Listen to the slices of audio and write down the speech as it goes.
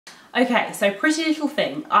Okay, so pretty little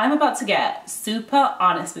thing. I'm about to get super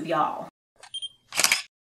honest with y'all.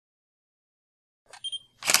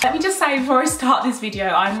 Let me just say before I start this video,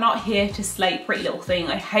 I'm not here to slate Pretty Little Thing.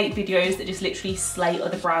 I hate videos that just literally slate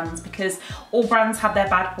other brands because all brands have their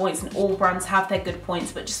bad points and all brands have their good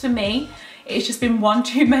points. But just for me, it's just been one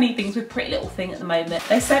too many things with Pretty Little Thing at the moment.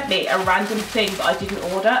 They sent me a random thing that I didn't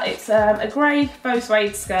order. It's a grey faux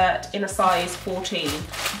suede skirt in a size 14.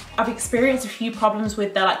 I've experienced a few problems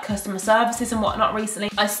with their like customer services and whatnot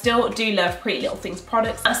recently. I still do love Pretty Little Thing's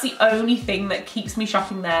products. That's the only thing that keeps me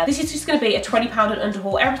shopping there. This is just going to be a £20 and under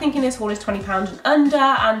haul. Everything in this haul is £20 and under,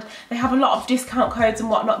 and they have a lot of discount codes and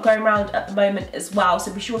whatnot going around at the moment as well,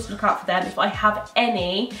 so be sure to look out for them. If I have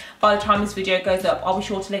any by the time this video goes up, I'll be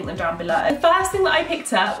sure to link them down below. The first thing that I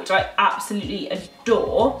picked up, which I absolutely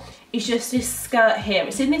adore, is just this skirt here.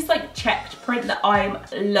 It's in this like checked print that I'm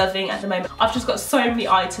loving at the moment. I've just got so many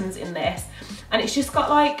items in this, and it's just got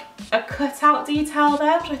like a cutout detail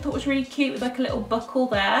there, which I thought was really cute with like a little buckle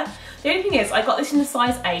there. The only thing is I got this in the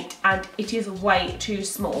size 8 and it is way too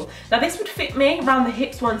small. Now this would fit me around the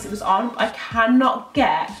hips once it was on, but I cannot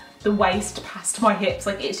get the waist past my hips.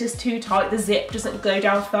 Like, it's just too tight. The zip doesn't go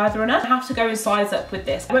down further enough. I have to go and size up with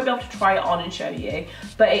this. I won't be able to try it on and show you,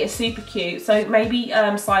 but it is super cute. So maybe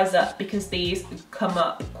size up because these come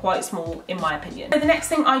up quite small in my opinion. So the next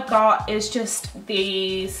thing I got is just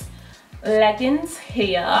these leggings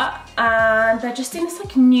here, and they're just in this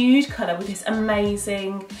like nude colour with this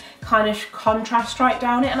amazing kind of contrast right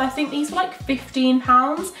down it, and I think these were like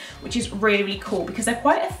 £15, which is really, really cool because they're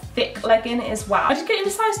quite a thick legging as well. I did get in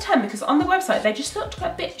a size 10 because on the website they just looked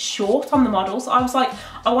a bit short on the model, so I was like,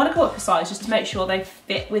 I want to go up a size just to make sure they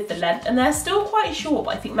fit with the length, and they're still quite short,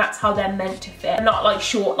 but I think that's how they're meant to fit, not like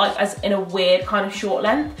short like as in a weird kind of short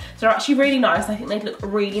length. So they're actually really nice. I think they'd look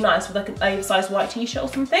really nice with like an oversized white t-shirt or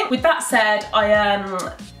something. With that said,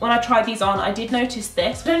 when I tried these on, I did notice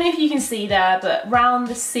this. I don't know if you can see there, but round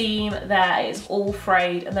the seam there is all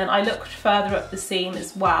frayed, and then I looked further up the seam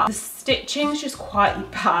as well. The stitching's just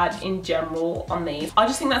quite bad in general on these. I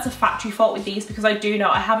just think that's a factory fault with these because I do know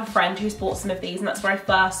I have a friend who's bought some of these, and that's where I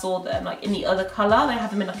first saw them, like in the other colour. They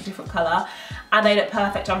have them in like a different colour and they look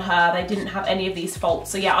perfect on her. They didn't have any of these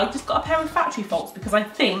faults. So yeah, I just got a pair of factory faults because I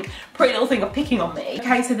think Pretty Little Thing are picking on me.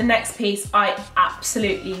 Okay, so the next piece I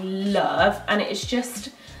absolutely love, and it's just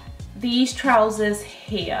these trousers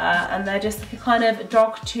here, and they're just like a kind of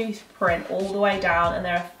dog tooth print all the way down, and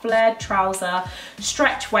they're a flared trouser,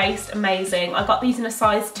 stretch waist, amazing. I got these in a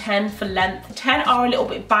size 10 for length. 10 are a little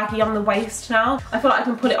bit baggy on the waist now. I feel like I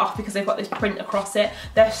can pull it off because they've got this print across it.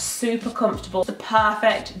 They're super comfortable. The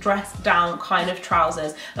perfect dress down kind of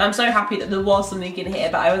trousers, and I'm so happy that there was something in here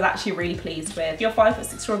that I was actually really pleased with. If you're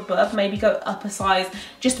 5'6" or above, maybe go up a size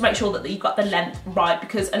just to make sure that you've got the length right,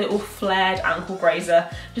 because a little flared ankle grazer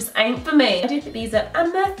just ain't for me. I did pick these up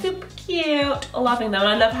and they're super cute. Loving them, and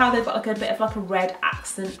I love how they've got like a bit of like a red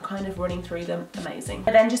accent kind of running through them. Amazing.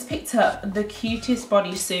 I then just picked up the cutest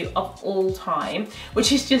bodysuit of all time,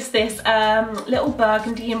 which is just this little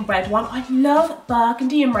burgundy and red one. I love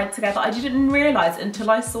burgundy and red together. I didn't realise until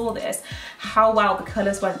I saw this how well the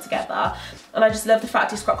colours went together. And I just love the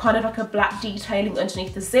fact it's got kind of like a black detailing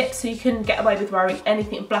underneath the zip, so you can get away with wearing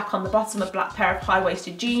anything black on the bottom, a black pair of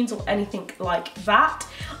high-waisted jeans or anything like that.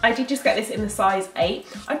 I did just get this in the size 8.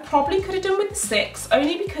 I probably could have done with the 6,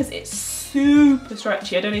 only because it's super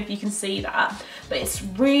stretchy. I don't know if you can see that, but it's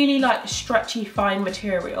really like stretchy, fine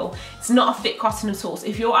material. It's not a thick cotton at all, so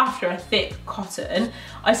if you're after a thick cotton,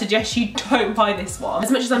 I suggest you don't buy this one.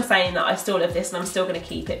 As much as I'm saying that, I still love this and I'm still going to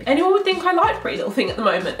keep it. Anyone would think I like Pretty Little Thing at the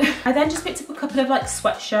moment. I then just picked up a couple of like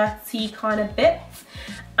sweatshirty kind of bits,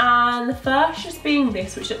 and the first just being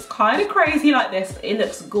this, which looks kind of crazy like this, but it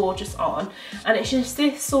looks gorgeous on, and it's just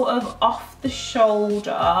this sort of off the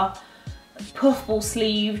shoulder puffball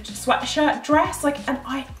sleeved sweatshirt dress, like, and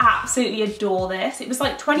I absolutely adore this. It was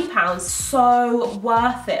like £20, so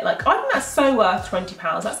worth it. Like, I think that's so worth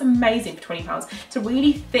 £20. That's amazing for £20. It's a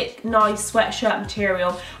really thick, nice sweatshirt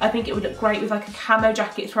material. I think it would look great with like a camo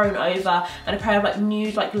jacket thrown over and a pair of like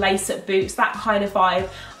nude like lace-up boots, that kind of vibe.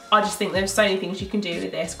 I just think there's so many things you can do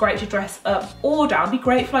with this. Great to dress up or down. Be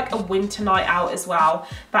great for like a winter night out as well.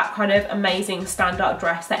 That kind of amazing standout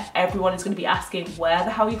dress that everyone is going to be asking where the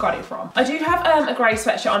hell you got it from. I do have a grey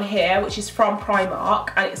sweatshirt on here, which is from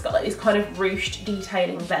Primark, and it's got like this kind of ruched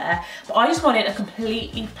detailing there. But I just wanted a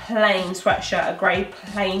completely plain sweatshirt, a grey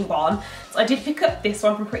plain one. So I did pick up this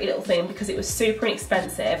one from Pretty Little Thing because it was super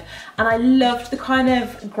inexpensive, and I loved the kind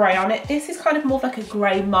of grey on it. This is kind of more of like a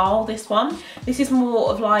grey marl, this one. This is more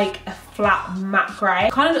of like a flat matte grey.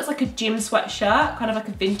 Kind of looks like a gym sweatshirt, kind of like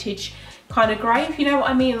a vintage kind of grey, if you know what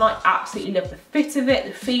I mean. Like, absolutely love the fit of it,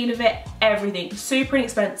 the feel of it, everything. Super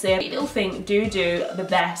inexpensive. Little thing do the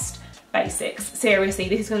best basics. Seriously,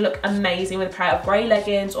 this is going to look amazing with a pair of grey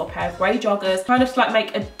leggings or a pair of grey joggers. Kind of to like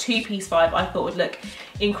make a two-piece vibe, I thought would look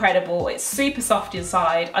incredible. It's super soft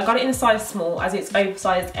inside. I got it in a size small as it's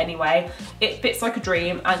oversized anyway. It fits like a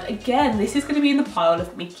dream, and again, this is going to be in the pile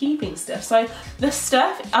of me keeping stuff. So the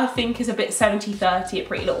stuff I think is a bit 70-30 a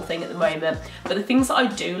Pretty Little Thing at the moment, but the things that I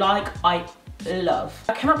do like, I love.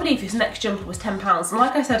 I cannot believe this next jumper was £10, and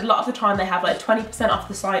like I said, a lot of the time they have like 20% off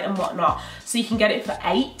the site and whatnot, so you can get it for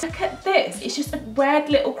 £8. Look at this, it's just a red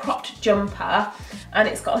little cropped jumper, and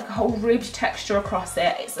it's got like a whole ribbed texture across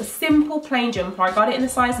it. It's a simple plain jumper. I got it in the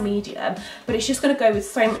size medium, but it's just going to go with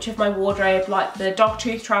so much of my wardrobe, like the dog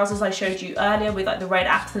tooth trousers I showed you earlier with like the red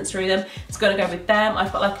accents through them. It's going to go with them.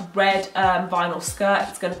 I've got like a red vinyl skirt.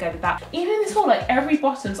 It's going to go with that. Even in this haul, like every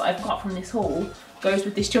bottoms I've got from this haul goes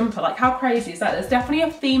with this jumper. Like, how crazy is that? There's definitely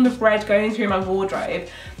a theme of red going through my wardrobe,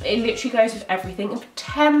 but it literally goes with everything. And for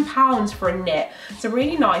 £10 for a knit, it's a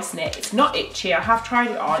really nice knit. It's not itchy. I have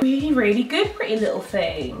tried it on. Really, really good Pretty Little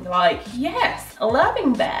Thing. Like, yes,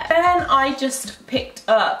 loving that. Then I just picked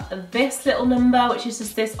up this little number, which is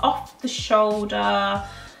just this off the shoulder,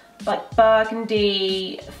 like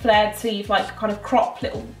burgundy flared sleeve, like kind of crop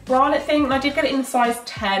little bralette thing. And I did get it in the size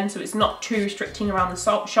 10, so it's not too restricting around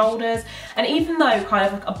the shoulders. And even though kind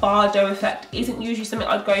of like a Bardo effect isn't usually something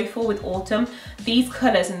I'd go for with autumn, these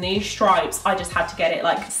colours and these stripes, I just had to get it.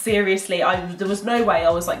 Like, seriously, there was no way I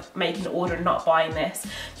was like making an order and not buying this.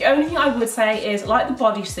 The only thing I would say is, like the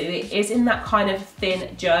bodysuit, it is in that kind of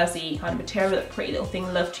thin jersey kind of material that Pretty Little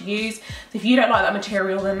Thing love to use. So if you don't like that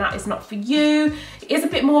material, then that is not for you. It is a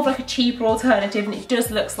bit more of like a cheaper alternative, and it does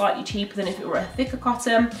look slightly cheaper than if it were a thicker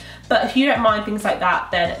cotton. But if you don't mind things like that,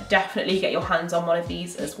 then definitely get your hands on one of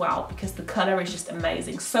these as well, because the colour is just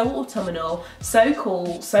amazing. So autumnal, so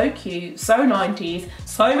cool, so cute, so 90s.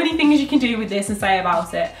 So many things you can do with this and say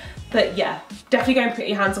about it. But yeah, definitely go and put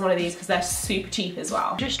your hands on one of these because they're super cheap as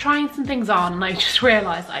well. Just trying some things on, and I just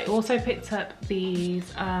realised I also picked up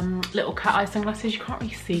these little cat eye sunglasses. You can't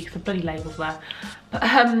really see because the bloody label's there. But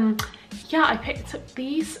yeah, I picked up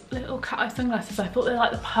these little cat eye sunglasses. I thought they're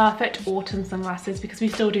like the perfect autumn sunglasses because we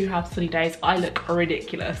still do have sunny days. I look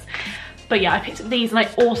ridiculous. But yeah, I picked up these, and I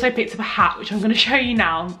also picked up a hat, which I'm going to show you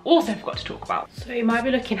now. Also forgot to talk about. So you might be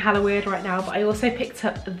looking hella weird right now, but I also picked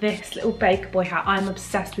up this little Baker Boy hat. I'm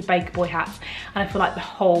obsessed with Baker Boy hats, and I feel like the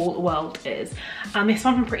whole world is. And this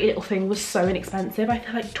one from Pretty Little Thing was so inexpensive. I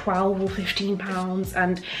feel like 12 or 15 pounds.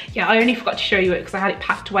 And yeah, I only forgot to show you it because I had it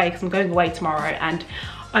packed away because I'm going away tomorrow, and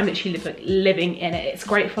I'm literally living in it. It's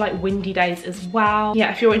great for like windy days as well.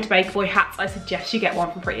 Yeah, if you're into Baker Boy hats, I suggest you get one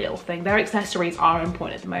from Pretty Little Thing. Their accessories are on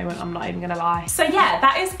point at the moment, I'm not even gonna lie. So yeah,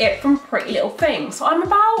 that is it from Pretty Little Thing. So I'm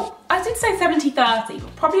about, I did say 70-30,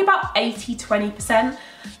 but probably about 80-20%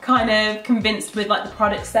 kind of convinced with like the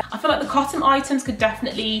products there. I feel like the cotton items could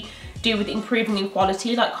definitely do with improving in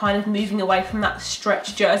quality, like kind of moving away from that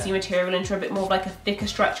stretch jersey material into a bit more of like a thicker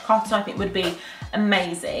stretch cotton, I think would be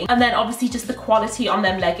amazing. And then obviously just the quality on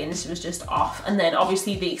them leggings was just off, and then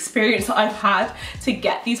obviously the experience that I've had to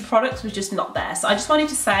get these products was just not there. So I just wanted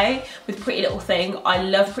to say, with Pretty Little Thing, I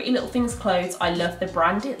love Pretty Little Thing's clothes. I love the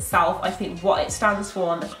brand itself. I think what it stands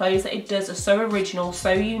for and the clothes that it does are so original,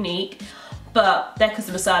 so unique, but their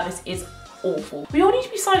customer service is awful. We all need to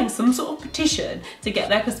be signing some sort of petition to get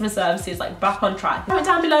their customer services like back on track. Comment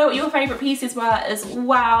down below what your favourite pieces were as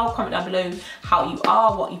well. Comment down below how you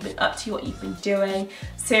are, what you've been up to, what you've been doing.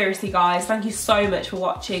 Seriously guys, thank you so much for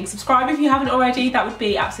watching. Subscribe if you haven't already, that would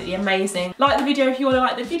be absolutely amazing. Like the video if you want to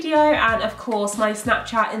like the video, and of course my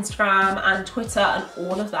Snapchat, Instagram and Twitter and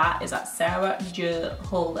all of that is at Sarah Jo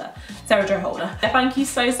Holder. Sarah Jo Holder. Thank you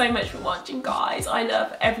so much for watching guys. I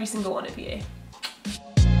love every single one of you.